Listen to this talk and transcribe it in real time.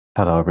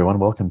Hello everyone,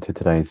 welcome to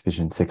today's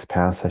Vision 6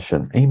 Power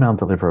Session, email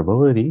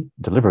deliverability,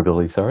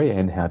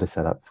 and how to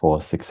set up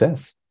for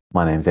success.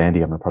 My name's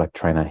Andy, I'm a product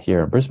trainer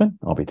here in Brisbane.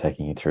 I'll be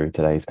taking you through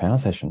today's Power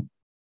Session.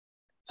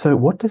 So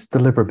what does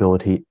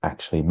deliverability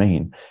actually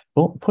mean?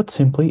 Well, put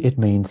simply, it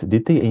means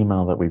did the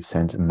email that we've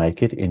sent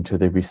make it into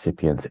the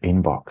recipient's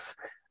inbox?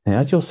 Now,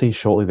 as you'll see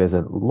shortly, there's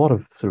a lot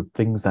of sort of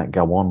things that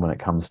go on when it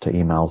comes to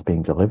emails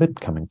being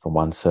delivered, coming from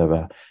one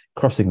server,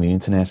 crossing the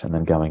internet, and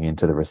then going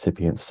into the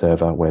recipient's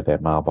server where their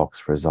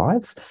mailbox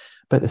resides.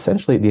 But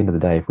essentially, at the end of the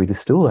day, if we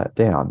distill that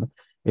down,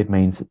 it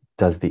means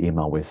does the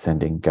email we're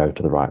sending go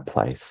to the right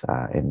place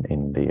on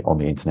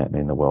the internet and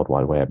in the World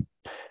Wide Web?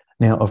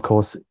 Now, of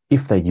course,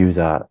 if the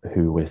user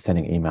who we're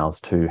sending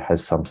emails to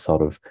has some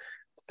sort of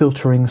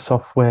filtering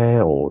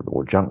software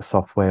or junk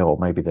software, or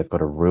maybe they've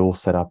got a rule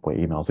set up where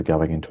emails are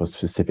going into a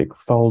specific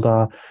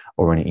folder,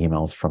 or any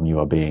emails from you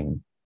are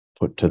being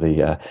put to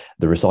the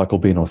recycle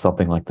bin or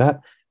something like that,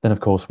 then of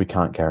course we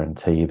can't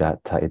guarantee that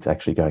it's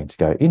actually going to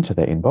go into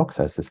their inbox.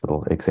 As this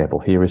little example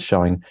here is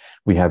showing,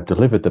 we have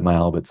delivered the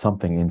mail, but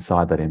something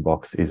inside that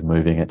inbox is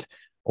moving it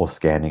or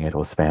scanning it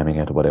or spamming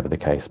it or whatever the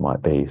case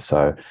might be.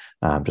 So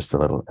just a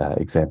little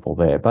example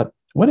there. But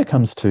when it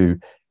comes to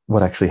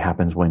what actually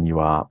happens when you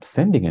are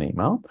sending an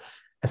email,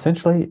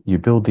 essentially you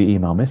build the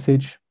email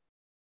message,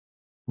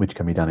 which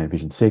can be done in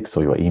Vision 6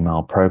 or your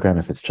email program.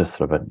 If it's just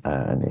sort of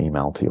an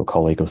email to your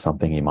colleague or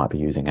something, you might be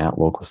using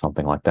Outlook or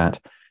something like that.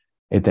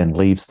 It then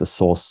leaves the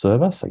source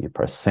server. So you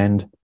press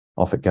send,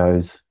 off it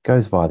goes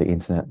via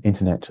the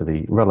internet to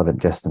the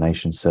relevant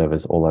destination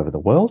servers all over the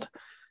world.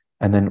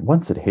 And then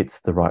once it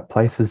hits the right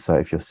places, so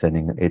if you're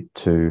sending it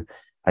to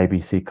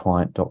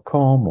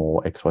abcclient.com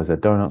or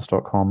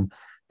xyzdonuts.com,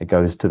 it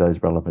goes to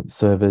those relevant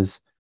servers.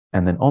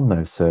 And then on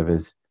those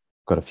servers,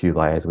 got a few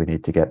layers we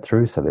need to get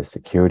through. So there's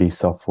security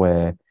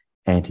software,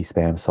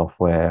 anti-spam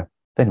software,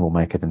 then we'll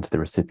make it into the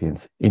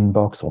recipient's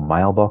inbox or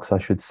mailbox, I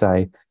should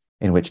say,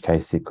 in which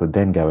case it could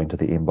then go into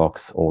the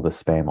inbox or the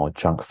spam or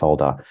junk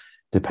folder,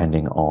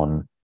 depending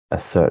on a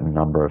certain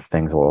number of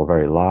things or a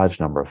very large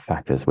number of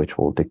factors, which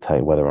will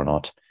dictate whether or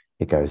not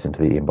it goes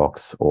into the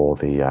inbox or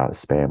the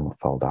spam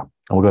folder. And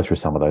we'll go through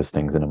some of those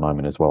things in a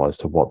moment as well as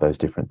to what those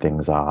different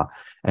things are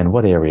and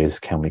what areas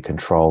can we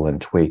control and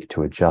tweak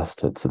to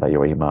adjust it so that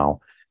your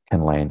email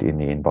can land in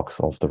the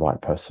inbox of the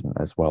right person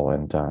as well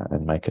and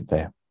make it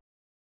there.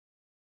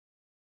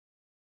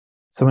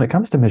 So when it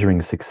comes to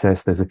measuring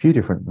success, there's a few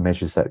different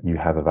measures that you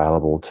have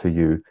available to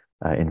you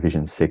in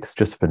Vision 6,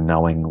 just for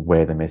knowing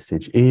where the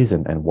message is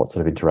and what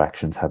sort of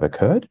interactions have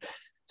occurred.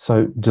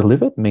 So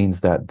delivered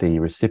means that the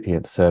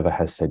recipient server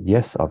has said,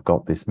 yes, I've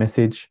got this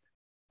message.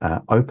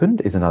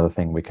 Opened is another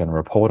thing we can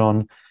report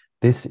on.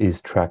 This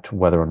is tracked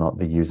whether or not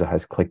the user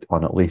has clicked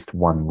on at least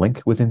one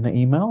link within the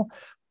email,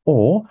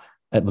 or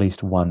at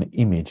least one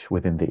image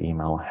within the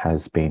email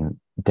has been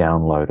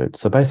downloaded.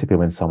 So basically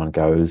when someone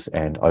goes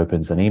and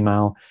opens an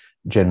email,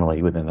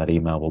 generally within that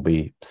email will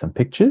be some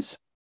pictures.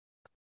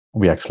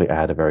 We actually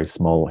add a very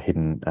small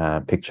hidden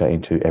picture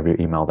into every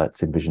email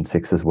that's in Vision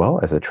 6 as well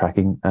as a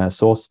tracking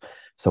source.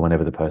 So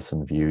whenever the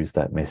person views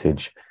that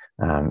message,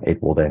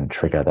 it will then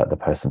trigger that the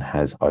person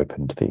has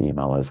opened the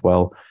email as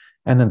well.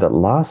 And then the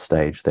last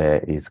stage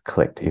there is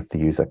clicked. If the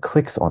user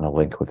clicks on a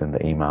link within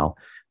the email,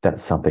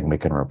 that's something we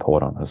can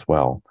report on as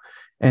well.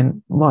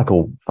 And like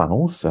all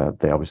funnels,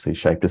 they're obviously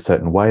shaped a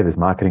certain way. There's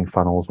marketing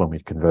funnels when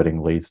we're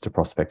converting leads to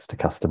prospects to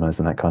customers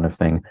and that kind of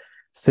thing.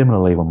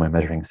 Similarly, when we're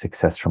measuring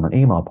success from an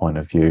email point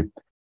of view,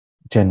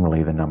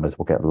 generally the numbers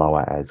will get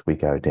lower as we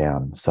go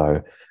down.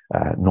 So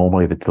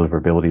normally the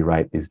deliverability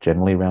rate is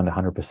generally around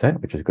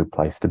 100%, which is a good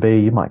place to be.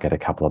 You might get a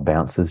couple of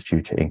bounces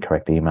due to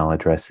incorrect email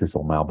addresses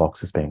or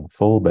mailboxes being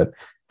full, but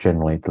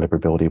generally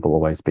deliverability will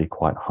always be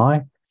quite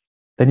high.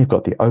 Then you've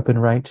got the open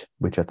rate,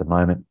 which at the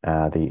moment,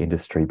 the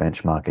industry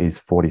benchmark is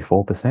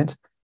 44%.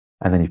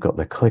 And then you've got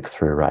the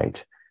click-through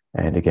rate.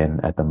 And again,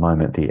 at the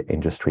moment, the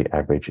industry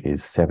average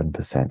is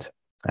 7%.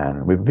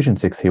 And with Vision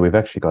 6 here, we've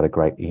actually got a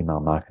great email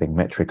marketing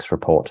metrics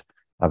report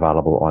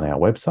available on our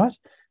website.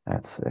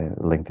 That's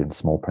linked in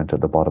small print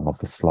at the bottom of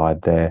the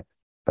slide there.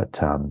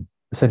 But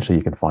essentially,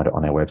 you can find it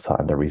on our website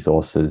under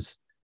resources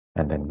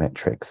and then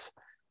metrics.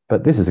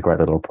 But this is a great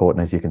little report.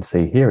 And as you can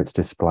see here, it's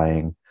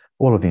displaying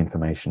all of the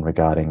information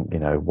regarding,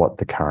 what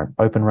the current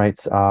open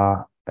rates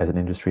are as an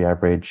industry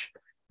average,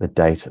 the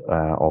date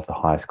of the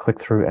highest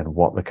click-through and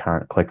what the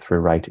current click-through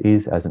rate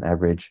is as an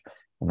average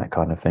and that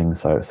kind of thing.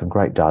 So some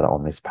great data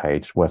on this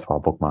page, worthwhile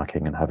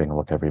bookmarking and having a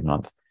look every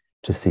month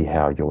to see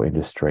how your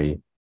industry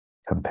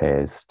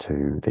compares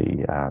to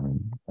the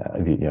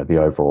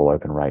overall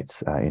open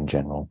rates in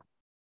general.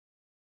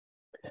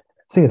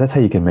 So yeah, that's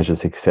how you can measure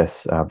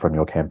success from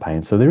your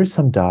campaign. So there is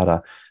some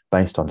data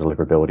based on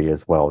deliverability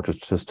as well,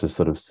 just to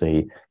sort of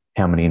see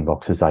how many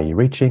inboxes are you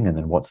reaching and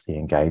then what's the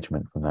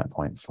engagement from that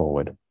point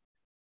forward.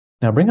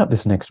 Now bring up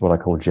this next, what I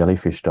call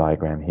jellyfish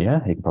diagram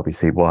here. You can probably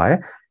see why.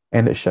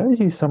 And it shows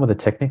you some of the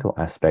technical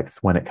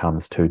aspects when it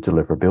comes to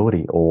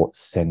deliverability or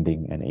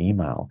sending an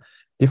email.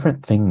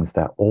 Different things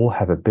that all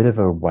have a bit of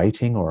a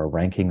weighting or a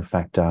ranking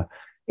factor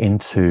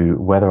into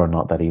whether or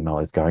not that email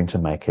is going to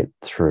make it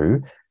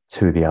through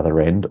to the other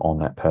end on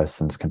that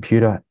person's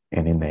computer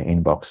and in their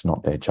inbox,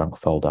 not their junk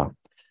folder.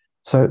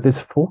 So there's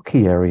 4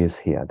 key areas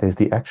here. There's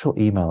the actual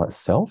email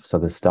itself, so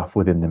the stuff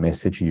within the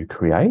message you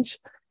create.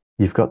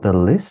 You've got the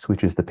list,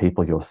 which is the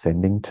people you're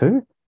sending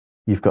to.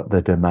 You've got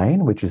the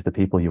domain, which is the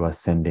people you are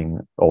sending,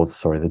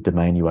 the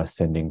domain you are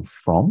sending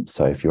from.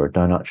 So if you're a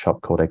donut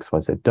shop called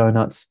XYZ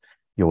Donuts,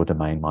 your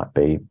domain might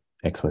be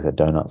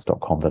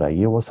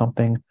xyzdonuts.com.au or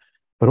something.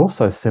 But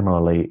also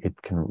similarly,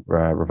 it can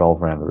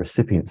revolve around the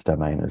recipient's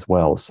domain as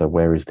well. So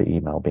where is the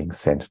email being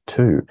sent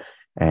to?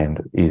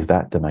 And is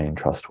that domain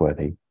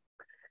trustworthy?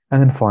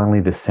 And then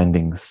finally, the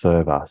sending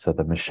server, so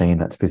the machine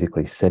that's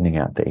physically sending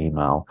out the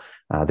email.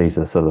 These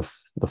are sort of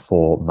the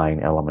 4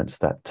 main elements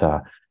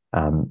that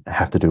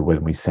have to do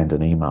when we send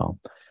an email.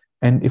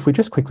 And if we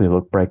just quickly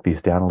break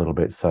these down a little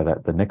bit so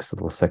that the next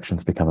little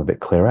sections become a bit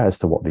clearer as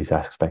to what these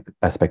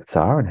aspects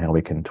are and how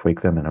we can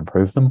tweak them and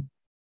improve them.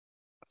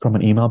 From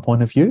an email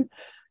point of view,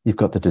 you've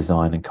got the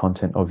design and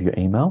content of your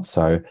email.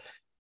 So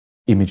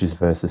images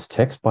versus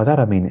text. By that,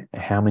 I mean,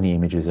 how many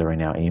images are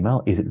in our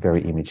email? Is it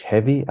very image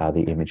heavy? Are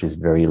the images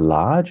very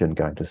large and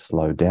going to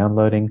slow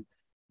downloading?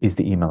 Is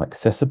the email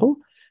accessible?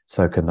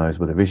 So can those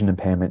with a vision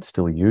impairment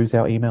still use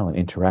our email and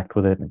interact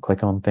with it and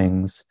click on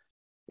things?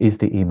 Is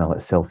the email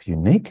itself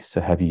unique? So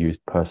have you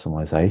used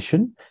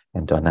personalization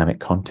and dynamic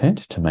content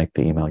to make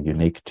the email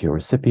unique to your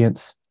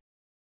recipients?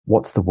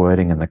 What's the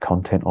wording and the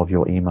content of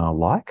your email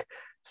like?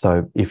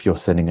 So if you're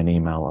sending an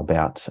email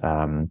about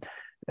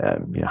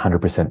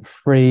 100%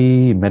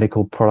 free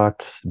medical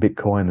product,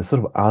 Bitcoin, the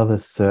sort of other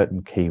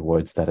certain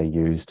keywords that are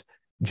used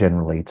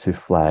generally to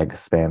flag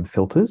spam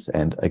filters.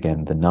 And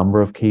again, the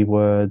number of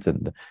keywords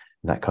and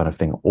that kind of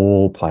thing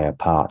all play a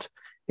part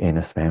in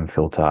a spam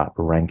filter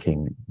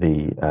ranking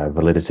the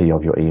validity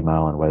of your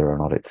email and whether or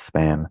not it's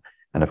spam,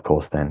 and of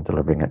course then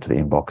delivering it to the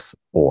inbox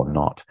or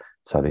not.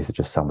 So these are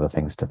just some of the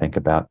things to think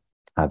about.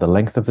 The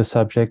length of the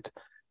subject.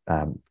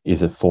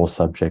 Is a 4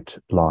 subject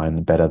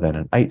line better than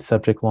an 8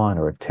 subject line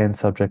or a 10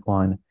 subject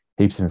line?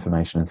 Heaps of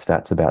information and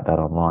stats about that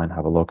online.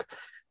 Have a look.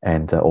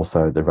 And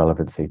also the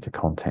relevancy to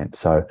content.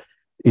 So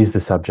is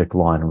the subject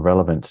line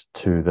relevant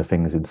to the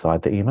things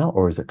inside the email,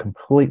 or is it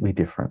completely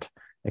different?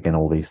 Again,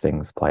 all these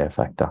things play a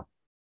factor.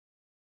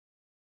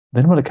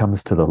 Then when it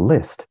comes to the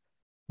list,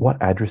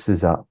 what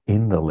addresses are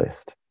in the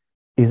list?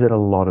 Is it a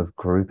lot of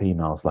group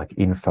emails like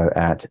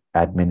info@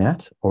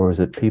 admin@, or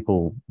is it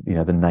people,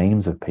 the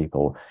names of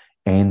people,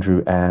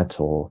 Andrew @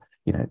 or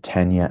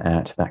Tanya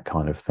 @, that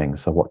kind of thing?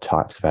 So what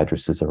types of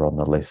addresses are on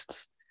the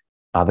lists?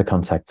 Are the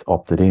contacts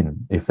opted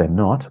in? If they're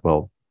not,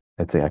 well,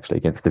 it's actually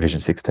against the Vision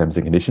 6 terms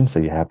and conditions, so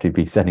you have to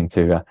be sending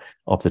to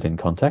opted in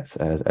contacts,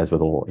 as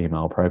with all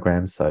email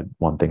programs. So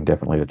one thing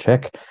definitely to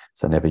check,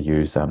 so never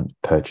use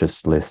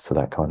purchase lists or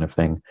that kind of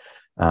thing.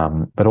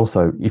 But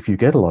also, if you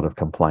get a lot of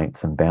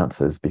complaints and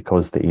bounces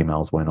because the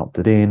emails weren't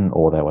opted in,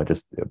 or they were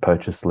just a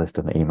purchase list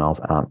and the emails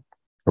aren't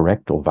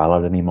correct or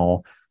valid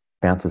anymore,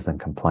 bounces and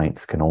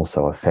complaints can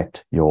also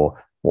affect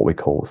your what we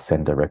call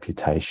sender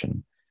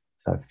reputation.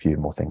 So a few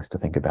more things to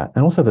think about.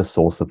 And also the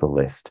source of the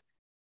list.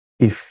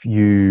 If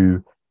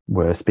you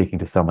were speaking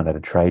to someone at a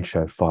trade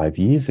show 5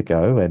 years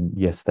ago, and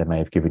yes, they may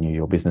have given you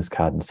your business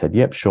card and said,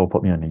 yep, sure,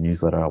 put me on your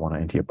newsletter, I want to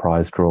enter your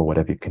prize draw,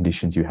 whatever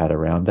conditions you had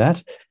around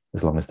that,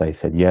 as long as they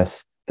said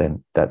yes,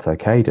 then that's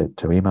okay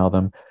to email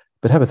them.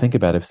 But have a think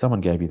about if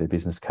someone gave you the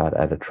business card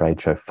at a trade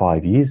show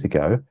 5 years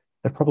ago,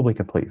 they've probably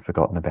completely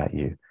forgotten about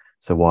you.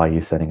 So why are you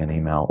sending an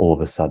email all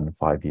of a sudden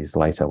 5 years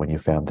later when you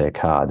found their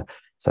card?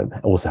 So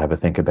also have a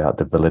think about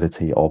the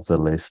validity of the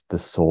list, the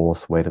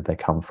source, where did they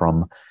come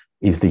from?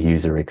 Is the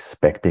user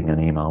expecting an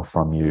email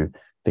from you?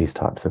 These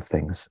types of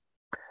things.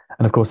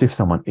 And of course, if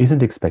someone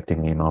isn't expecting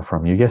an email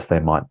from you, yes, they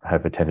might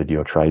have attended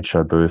your trade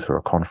show booth or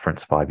a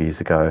conference 5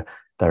 years ago.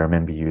 They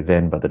remember you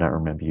then, but they don't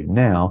remember you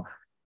now.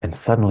 And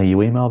suddenly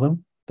you email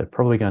them, they're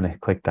probably going to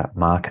click that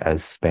mark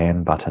as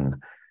spam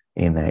button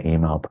in their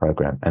email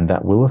program. And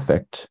that will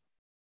affect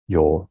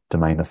your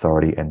domain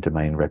authority and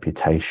domain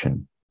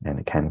reputation. And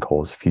it can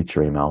cause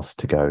future emails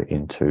to go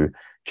into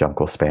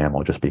junk or spam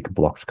or just be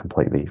blocked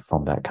completely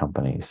from that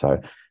company. So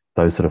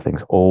those sort of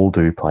things all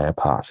do play a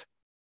part.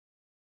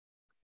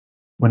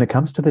 When it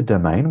comes to the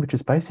domain, which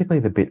is basically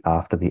the bit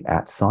after the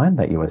 @ sign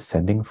that you are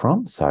sending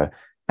from, so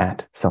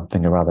at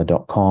something or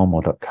other.com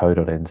or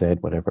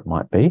 .co.nz, whatever it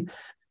might be,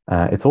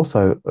 it's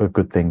also a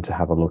good thing to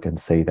have a look and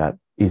see that,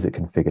 is it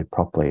configured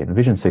properly? And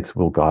Vision 6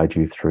 will guide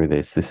you through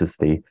this. This is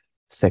the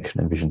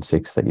section in Vision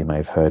 6 that you may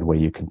have heard where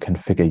you can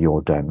configure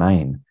your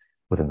domain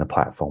within the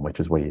platform, which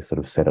is where you sort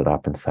of set it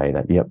up and say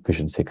that, yep,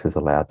 Vision 6 is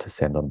allowed to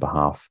send on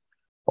behalf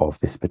of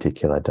this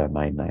particular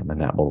domain name, and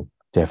that will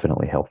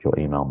definitely help your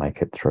email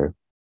make it through.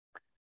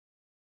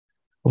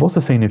 I've also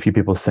seen a few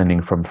people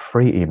sending from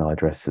free email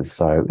addresses,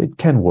 so it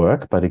can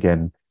work, but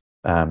again,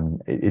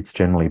 it's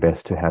generally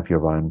best to have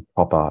your own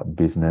proper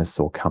business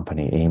or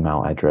company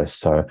email address.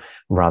 So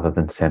rather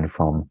than send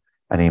from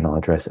an email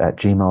address at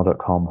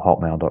gmail.com,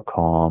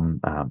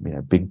 hotmail.com,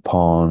 Big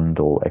Pond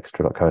or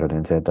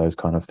extra.co.nz, those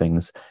kind of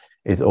things,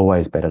 it's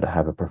always better to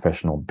have a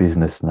professional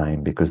business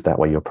name, because that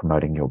way you're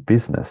promoting your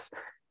business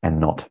and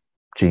not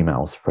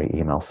Gmail's free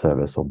email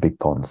service or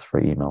BigPond's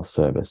free email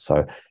service.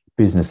 So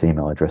business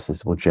email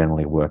addresses will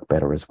generally work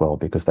better as well,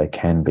 because they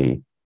can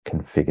be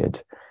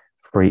configured.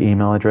 Free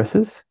email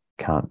addresses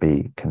can't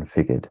be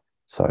configured,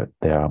 so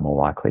they are more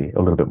likely, a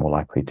little bit more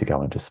likely to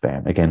go into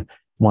spam. Again,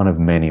 one of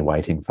many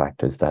weighting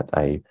factors that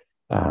a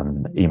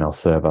email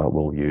server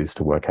will use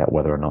to work out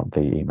whether or not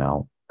the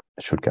email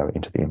should go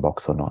into the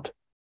inbox or not.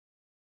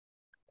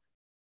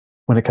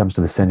 When it comes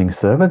to the sending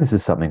server, this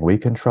is something we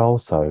control.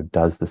 So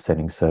does the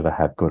sending server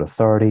have good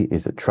authority?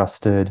 Is it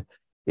trusted?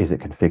 Is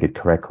it configured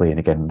correctly? And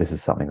again, this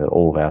is something that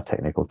all of our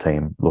technical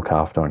team look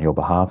after on your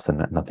behalf, so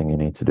nothing you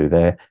need to do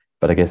there.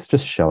 But I guess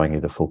just showing you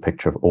the full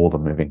picture of all the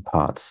moving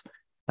parts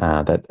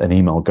that an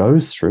email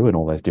goes through, and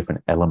all those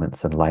different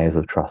elements and layers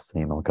of trust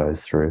an email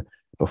goes through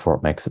before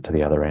it makes it to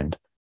the other end.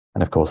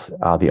 And of course,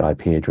 are the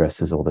IP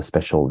addresses or the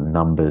special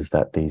numbers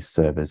that these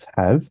servers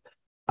have,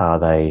 are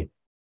they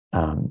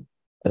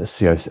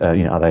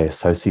are they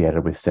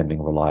associated with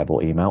sending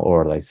reliable email,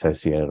 or are they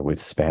associated with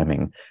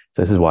spamming?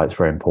 So this is why it's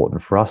very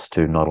important for us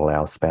to not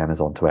allow spammers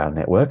onto our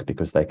network,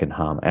 because they can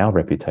harm our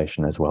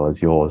reputation as well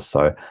as yours.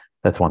 So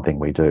that's one thing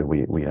we do.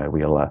 We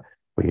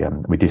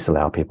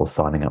disallow people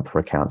signing up for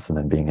accounts and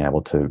then being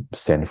able to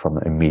send from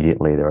them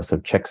immediately. There are sort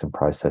of checks and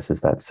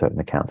processes that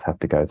certain accounts have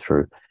to go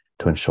through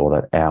to ensure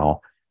that our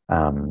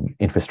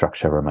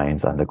infrastructure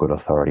remains under good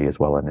authority as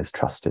well and is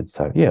trusted.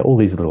 So yeah, all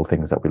these little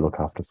things that we look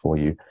after for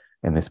you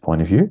in this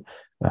point of view,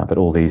 but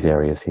all these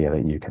areas here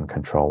that you can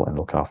control and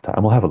look after.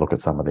 And we'll have a look at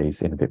some of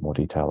these in a bit more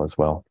detail as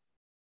well.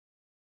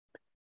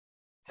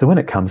 So when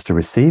it comes to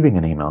receiving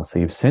an email, so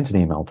you've sent an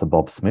email to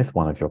Bob Smith,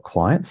 one of your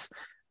clients.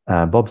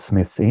 Bob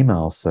Smith's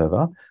email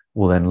server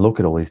will then look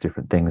at all these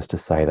different things to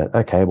say that,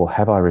 okay, well,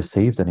 have I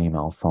received an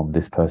email from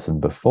this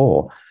person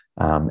before?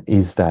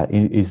 Is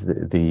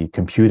the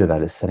computer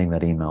that is sending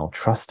that email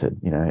trusted?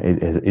 You know,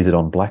 is it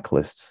on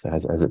blacklists?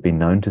 Has it been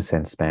known to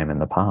send spam in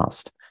the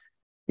past?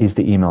 Is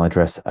the email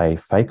address a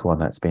fake one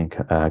that's been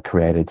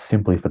created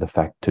simply for the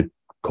fact to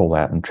call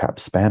out and trap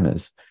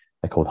spammers?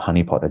 They're called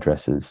honeypot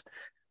addresses.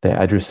 They're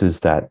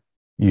addresses that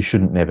you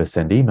shouldn't never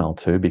send email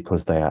to,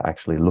 because they are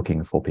actually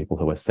looking for people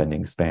who are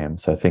sending spam.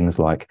 So things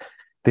like,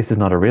 this is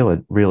not a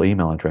real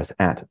email address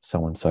at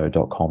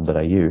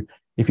soandso.com.au.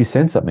 If you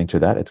send something to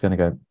that, it's going to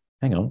go,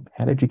 hang on,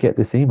 how did you get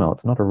this email?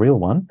 It's not a real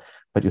one,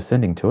 but you're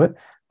sending to it.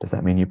 Does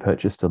that mean you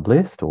purchased a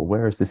list, or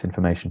where is this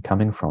information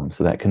coming from?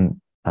 So that can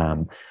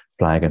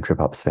flag and trip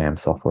up spam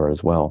software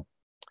as well.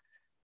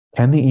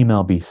 Can the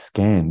email be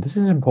scanned? This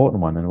is an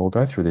important one, and we'll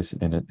go through this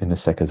in a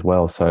sec as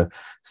well. So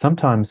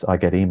sometimes I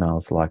get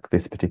emails like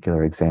this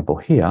particular example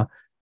here,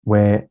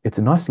 where it's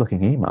a nice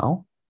looking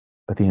email,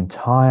 but the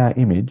entire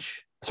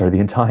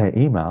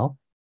email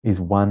is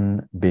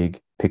one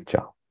big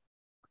picture.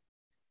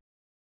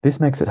 This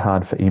makes it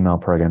hard for email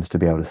programs to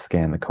be able to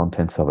scan the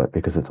contents of it,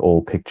 because it's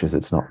all pictures,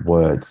 it's not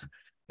words.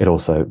 It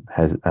also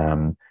has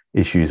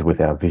issues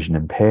with our vision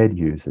impaired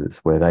users,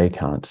 where they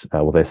can't,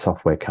 their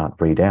software can't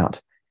read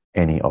out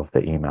any of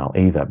the email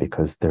either,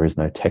 because there is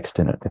no text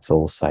in it. It's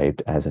all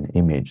saved as an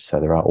image. So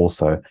there are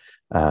also,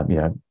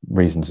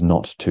 reasons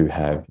not to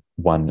have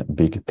one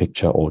big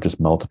picture or just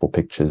multiple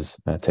pictures,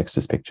 text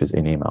as pictures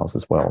in emails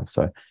as well.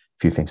 So a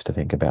few things to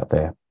think about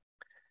there.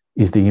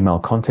 Is the email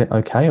content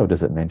okay, or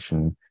does it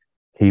mention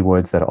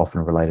keywords that are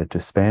often related to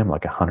spam,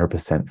 like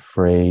 100%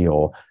 free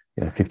or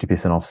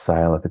 50% off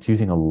sale? If it's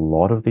using a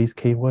lot of these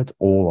keywords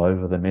all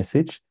over the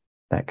message,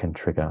 that can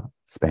trigger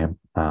spam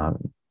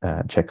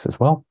checks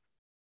as well.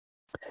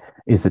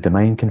 Is the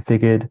domain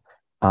configured?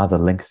 Are the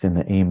links in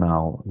the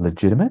email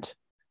legitimate,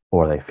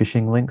 or are they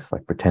phishing links,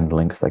 like pretend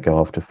links that go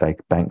off to fake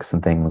banks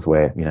and things,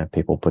 where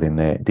people put in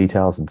their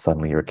details and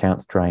suddenly your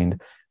account's drained?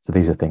 So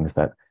these are things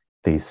that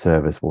these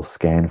servers will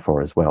scan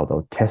for as well.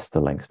 They'll test the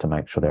links to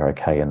make sure they're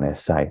okay and they're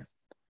safe.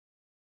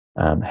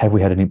 Have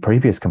we had any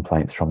previous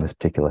complaints from this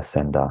particular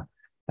sender,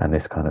 and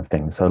this kind of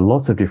thing? So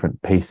lots of different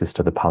pieces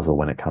to the puzzle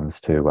when it comes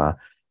to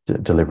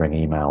delivering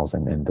emails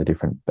and the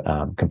different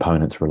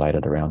components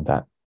related around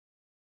that.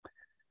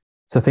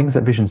 So things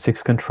that Vision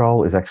 6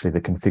 control is actually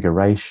the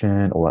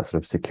configuration, all that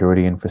sort of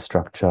security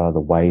infrastructure, the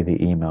way the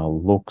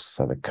email looks,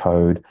 so the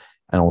code,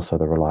 and also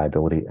the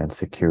reliability and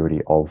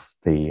security of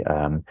the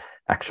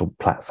actual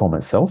platform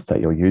itself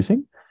that you're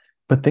using.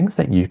 But things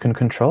that you can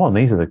control, and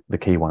these are the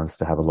key ones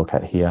to have a look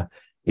at here,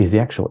 is the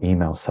actual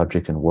email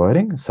subject and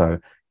wording. So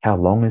how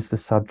long is the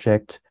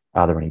subject?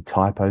 Are there any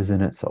typos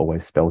in it? So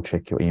always spell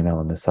check your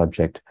email in the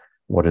subject.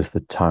 What is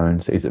the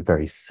tone? So is it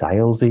very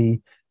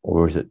salesy,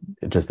 or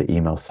does the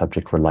email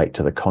subject relate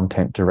to the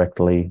content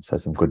directly? So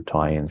some good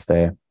tie-ins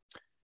there.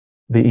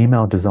 The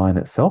email design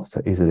itself,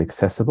 so is it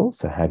accessible?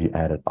 So have you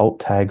added alt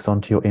tags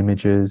onto your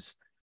images?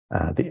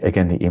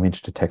 Again, the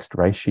image to text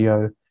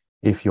ratio.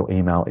 If your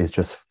email is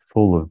just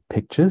full of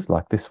pictures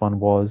like this one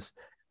was,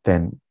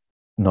 then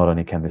not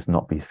only can this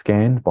not be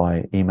scanned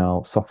by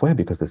email software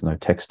because there's no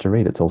text to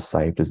read, it's all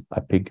saved as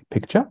a big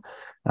picture.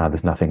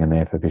 There's nothing in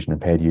there for vision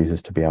impaired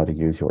users to be able to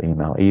use your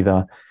email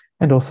either.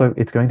 And also,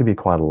 it's going to be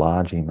quite a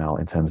large email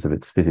in terms of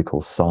its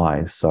physical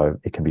size, so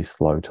it can be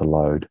slow to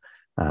load.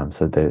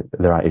 So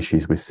there are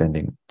issues with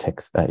sending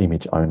text,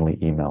 image-only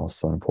emails,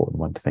 so an important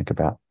one to think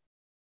about.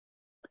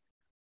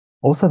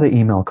 Also, the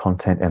email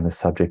content and the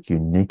subject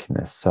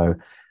uniqueness. So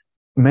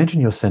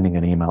imagine you're sending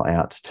an email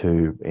out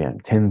to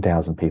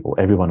 10,000 people,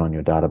 everyone on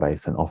your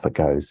database, and off it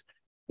goes.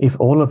 If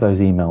all of those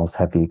emails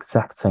have the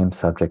exact same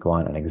subject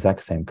line and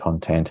exact same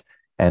content,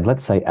 and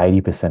let's say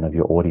 80% of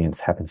your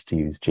audience happens to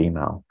use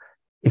Gmail,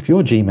 if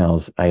your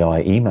Gmail's AI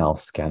email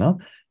scanner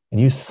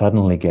and you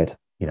suddenly get,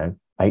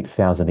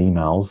 8,000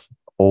 emails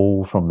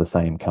all from the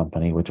same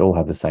company, which all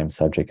have the same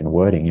subject and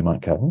wording, you might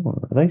go,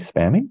 are they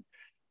spamming?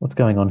 What's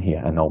going on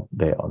here? And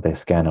their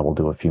scanner will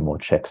do a few more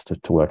checks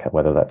to work out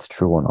whether that's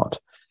true or not.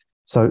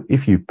 So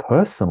if you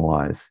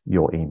personalize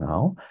your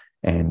email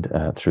and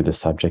through the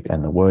subject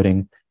and the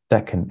wording,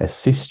 that can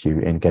assist you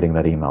in getting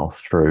that email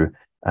through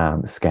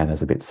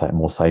scanners a bit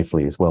more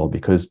safely as well,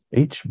 because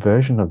each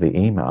version of the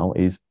email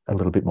is a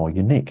little bit more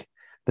unique.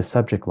 The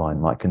subject line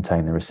might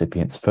contain the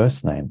recipient's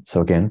first name.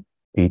 So again,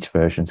 each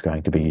version is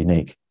going to be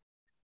unique.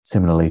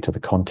 Similarly to the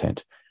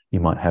content, you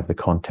might have the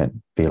content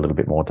be a little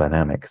bit more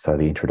dynamic. So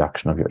the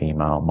introduction of your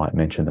email might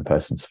mention the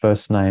person's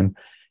first name.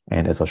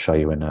 And as I'll show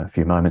you in a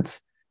few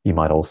moments, you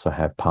might also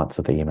have parts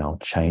of the email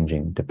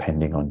changing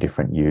depending on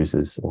different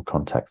users or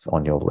contacts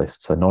on your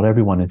list. So not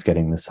everyone is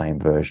getting the same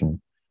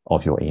version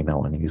of your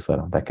email and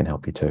newsletter. That can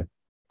help you too.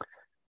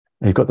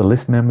 You've got the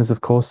list members,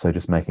 of course, so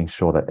just making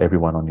sure that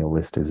everyone on your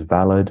list is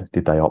valid.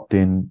 Did they opt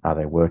in? Are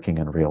they working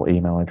in real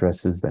email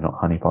addresses? They're not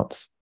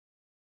honeypots.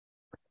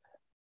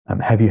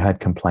 Have you had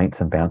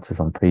complaints and bounces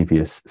on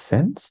previous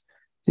sends?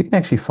 So you can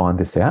actually find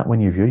this out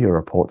when you view your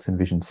reports in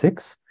Vision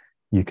 6.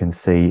 You can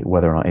see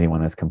whether or not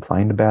anyone has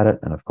complained about it.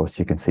 And of course,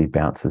 you can see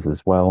bounces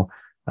as well.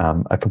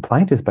 A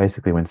complaint is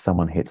basically when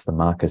someone hits the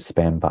mark as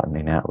spam button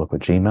in Outlook or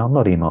Gmail.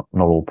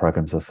 Not all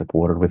programs are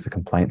supported with the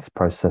complaints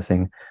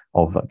processing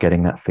of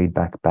getting that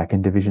feedback back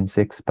into Vision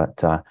 6,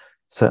 but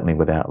certainly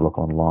with Outlook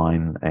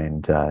Online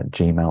and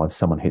Gmail, if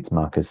someone hits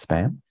mark as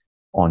spam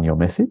on your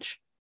message,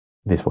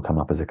 this will come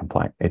up as a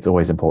complaint. It's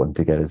always important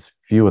to get as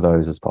few of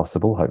those as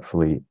possible,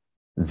 hopefully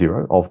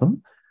 0 of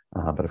them.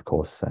 But of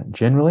course,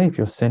 generally, if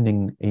you're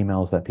sending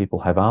emails that people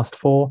have asked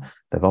for,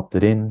 they've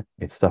opted in,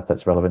 it's stuff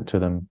that's relevant to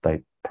them,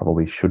 they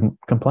probably shouldn't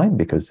complain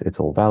because it's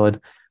all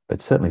valid,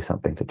 but certainly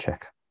something to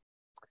check.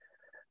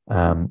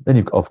 Then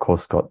you've, of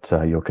course, got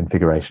your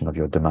configuration of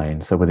your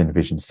domain. So within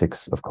Vision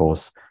 6, of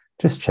course,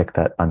 just check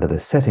that under the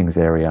settings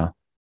area,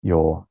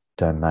 your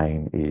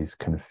domain is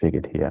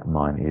configured here.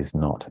 Mine is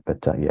not,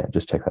 but yeah,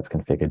 just check that's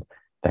configured.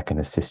 That can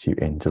assist you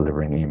in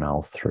delivering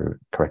emails through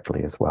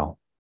correctly as well.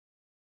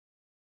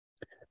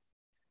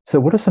 So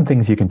what are some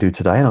things you can do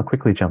today? And I'll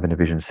quickly jump into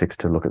Vision 6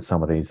 to look at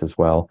some of these as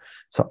well.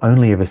 So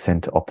only ever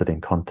send to opted-in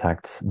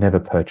contacts, never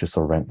purchase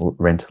or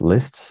rent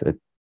lists.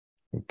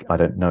 I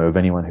don't know of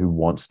anyone who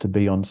wants to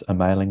be on a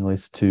mailing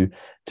list to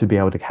be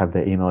able to have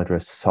their email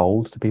address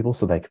sold to people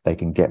so they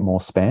can get more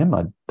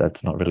spam.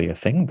 That's not really a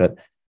thing, but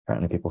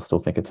apparently people still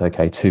think it's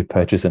okay to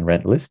purchase and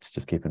rent lists.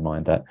 Just keep in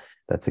mind that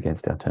that's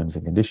against our terms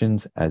and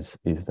conditions, as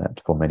is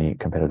that for many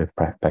competitive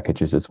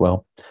packages as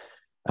well.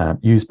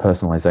 Use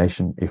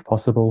personalization if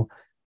possible.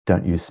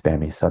 Don't use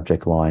spammy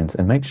subject lines,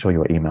 and make sure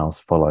your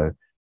emails follow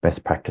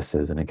best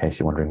practices. And in case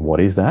you're wondering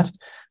what is that,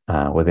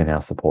 within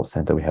our support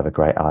center, we have a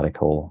great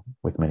article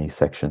with many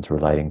sections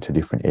relating to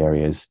different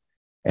areas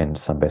and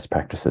some best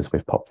practices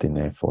we've popped in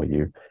there for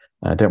you.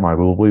 Don't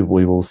worry,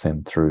 we will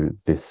send through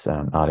this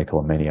article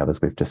and many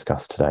others we've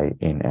discussed today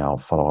in our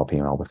follow-up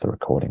email with the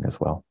recording as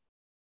well.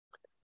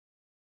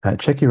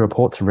 Check your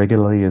reports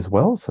regularly as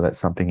well. So that's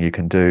something you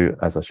can do,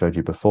 as I showed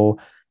you before.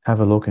 Have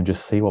a look and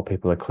just see what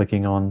people are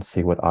clicking on,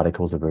 see what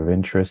articles are of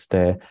interest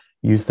there.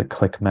 Use the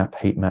click map,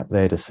 heat map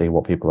there to see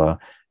what people are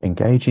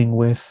engaging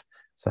with.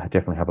 So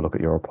definitely have a look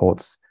at your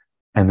reports,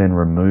 and then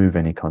remove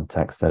any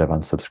contacts that have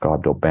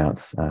unsubscribed or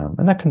bounced.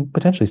 And that can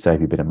potentially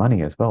save you a bit of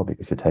money as well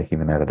because you're taking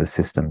them out of the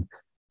system.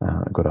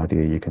 A good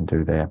idea you can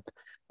do there.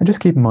 And just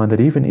keep in mind that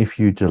even if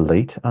you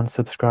delete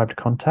unsubscribed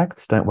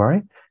contacts, don't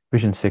worry.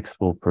 Vision 6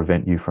 will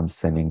prevent you from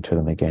sending to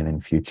them again in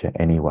future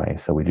anyway.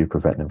 So we do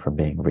prevent them from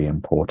being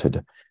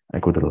re-imported. A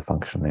good little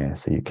function there.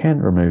 So you can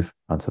remove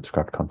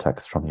unsubscribed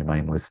contacts from your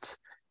main lists.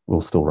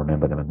 We'll still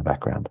remember them in the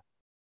background.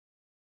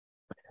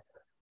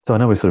 So I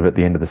know we're sort of at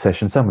the end of the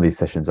session. Some of these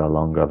sessions are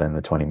longer than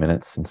the 20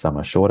 minutes and some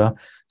are shorter.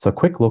 So a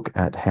quick look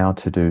at how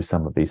to do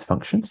some of these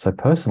functions. So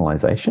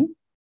personalization.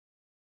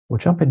 We'll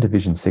jump into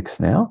Vision 6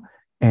 now,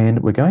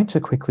 and we're going to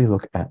quickly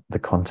look at the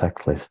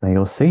contact list. Now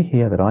you'll see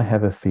here that I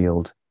have a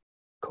field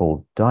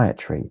called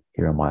dietary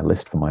here on my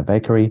list for my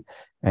bakery.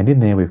 And in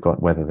there, we've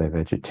got whether they're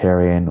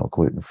vegetarian or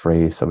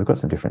gluten-free. So we've got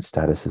some different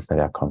statuses that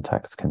our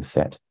contacts can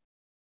set.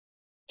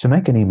 To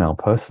make an email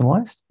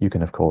personalized, you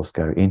can, of course,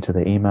 go into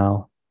the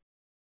email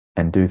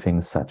and do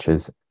things such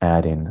as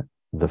add in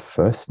the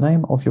first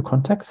name of your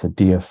contact. So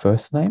dear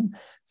first name,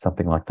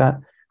 something like that.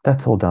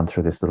 That's all done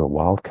through this little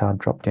wildcard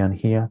drop down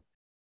here.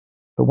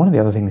 But one of the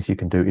other things you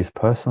can do is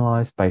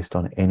personalize based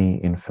on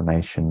any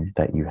information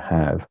that you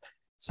have.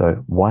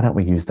 So why don't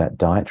we use that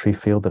dietary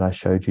field that I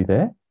showed you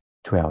there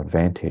to our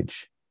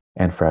advantage?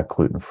 And for our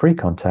gluten-free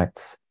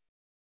contacts,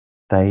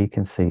 they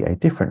can see a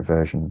different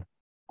version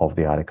of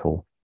the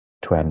article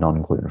to our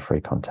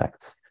non-gluten-free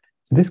contacts.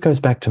 So this goes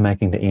back to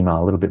making the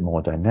email a little bit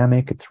more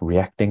dynamic. It's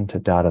reacting to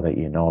data that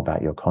you know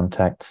about your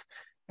contacts,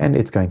 and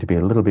it's going to be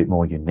a little bit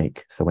more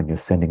unique. So when you're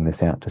sending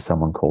this out to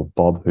someone called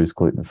Bob, who's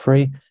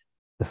gluten-free,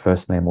 the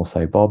first name will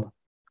say Bob,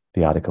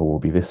 the article will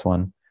be this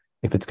one.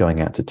 If it's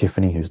going out to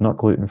Tiffany, who's not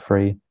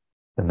gluten-free,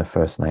 then the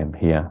first name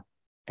here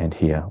and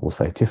here will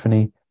say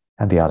Tiffany,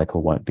 and the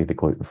article won't be the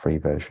gluten-free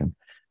version.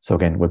 So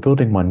again, we're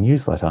building one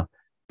newsletter,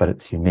 but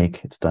it's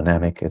unique, it's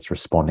dynamic, it's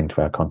responding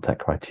to our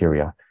contact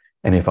criteria.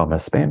 And if I'm a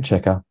spam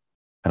checker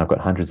and I've got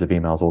hundreds of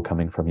emails all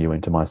coming from you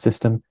into my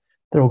system,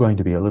 they're all going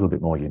to be a little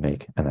bit more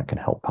unique, and that can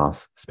help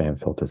pass spam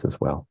filters as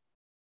well.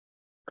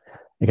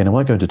 Again, I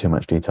won't go into too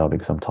much detail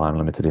because I'm time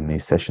limited in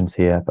these sessions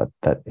here, but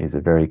that is a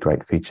very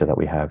great feature that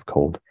we have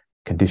called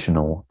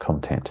conditional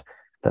content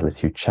that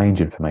lets you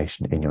change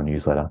information in your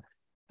newsletter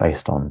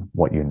based on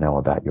what you know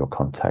about your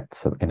contacts.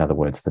 So in other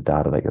words, the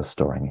data that you're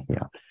storing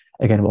here.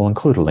 Again, we'll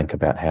include a link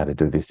about how to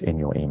do this in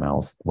your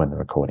emails when the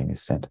recording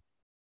is sent.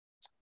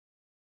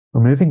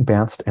 Removing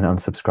bounced and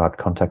unsubscribed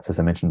contacts, as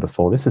I mentioned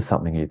before, this is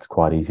something it's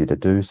quite easy to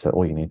do. So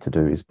all you need to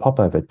do is pop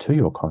over to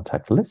your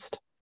contact list.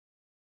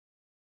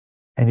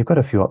 And you've got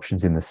a few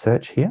options in the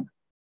search here.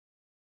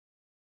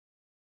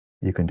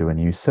 You can do a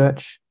new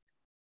search,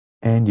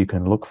 and you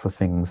can look for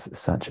things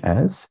such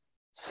as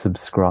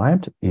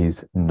subscribed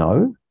is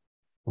no.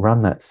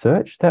 Run that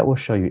search. That will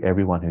show you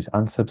everyone who's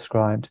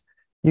unsubscribed.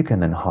 You can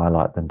then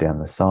highlight them down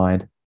the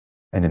side,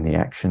 and in the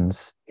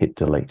actions, hit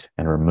delete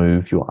and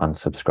remove your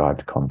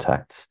unsubscribed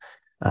contacts.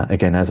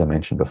 Again, as I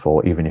mentioned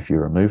before, even if you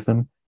remove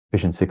them,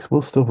 Vision 6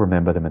 will still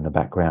remember them in the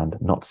background,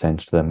 not send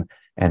to them,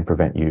 and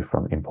prevent you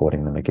from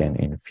importing them again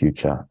in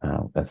future.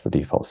 That's the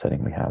default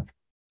setting we have.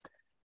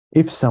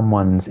 If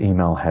someone's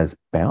email has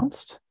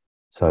bounced,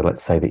 so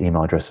let's say the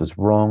email address was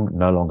wrong,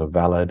 no longer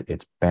valid,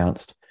 it's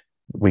bounced,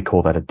 we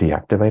call that a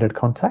deactivated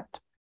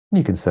contact. And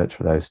you can search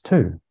for those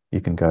too.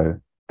 You can go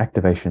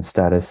activation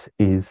status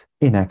is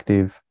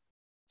inactive,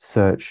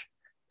 search.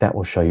 That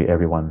will show you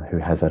everyone who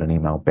has had an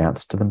email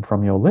bounced to them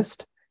from your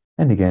list.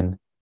 And again,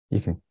 you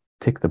can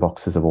tick the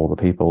boxes of all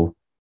the people,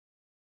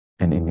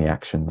 and in the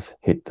actions,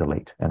 hit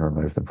delete and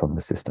remove them from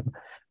the system.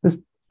 There's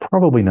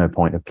probably no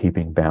point of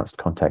keeping bounced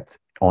contacts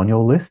on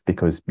your list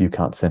because you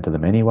can't send to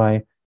them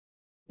anyway.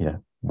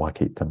 Why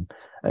keep them?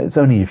 It's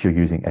only if you're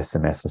using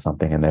SMS or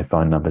something and their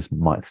phone numbers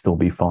might still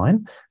be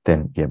fine,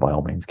 then yeah, by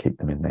all means keep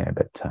them in there.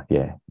 But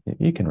yeah,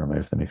 you can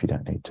remove them if you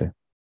don't need to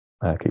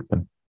keep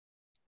them.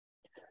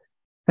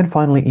 And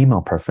finally,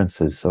 email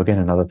preferences. So again,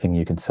 another thing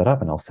you can set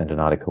up, and I'll send an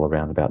article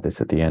around about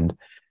this at the end,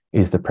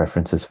 is the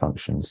preferences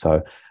function.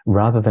 So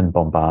rather than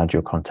bombard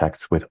your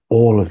contacts with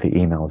all of the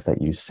emails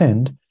that you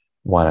send,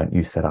 why don't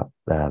you set up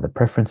the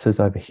preferences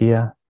over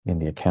here in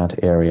the account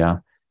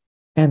area?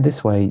 And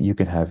this way you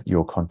can have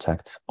your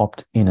contacts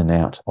opt in and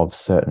out of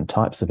certain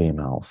types of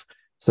emails.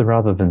 So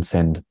rather than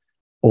send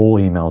all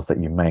emails that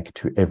you make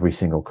to every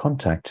single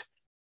contact,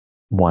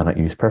 why not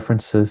use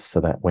preferences so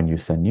that when you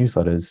send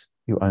newsletters,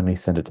 you only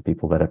send it to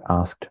people that have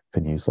asked for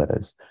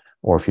newsletters.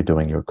 Or if you're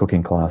doing your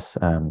cooking class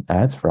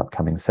ads for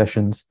upcoming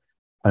sessions,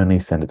 only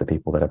send it to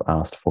people that have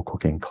asked for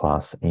cooking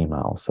class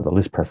emails. So the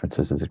list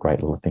preferences is a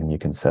great little thing you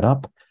can set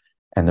up.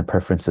 And the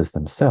preferences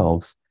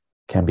themselves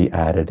can be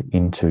added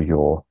into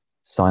your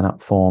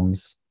sign-up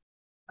forms.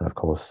 And of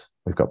course,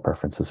 we've got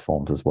preferences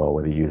forms as well,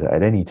 where the user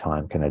at any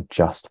time can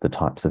adjust the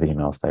types of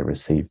emails they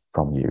receive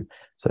from you.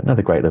 So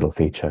another great little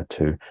feature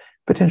to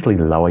potentially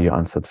lower your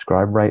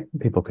unsubscribe rate.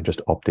 People can just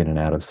opt in and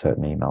out of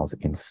certain emails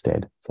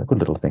instead. So a good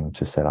little thing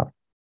to set up.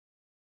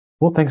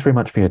 Well, thanks very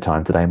much for your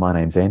time today. My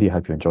name's Andy. I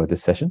hope you enjoyed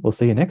this session. We'll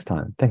see you next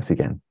time. Thanks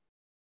again.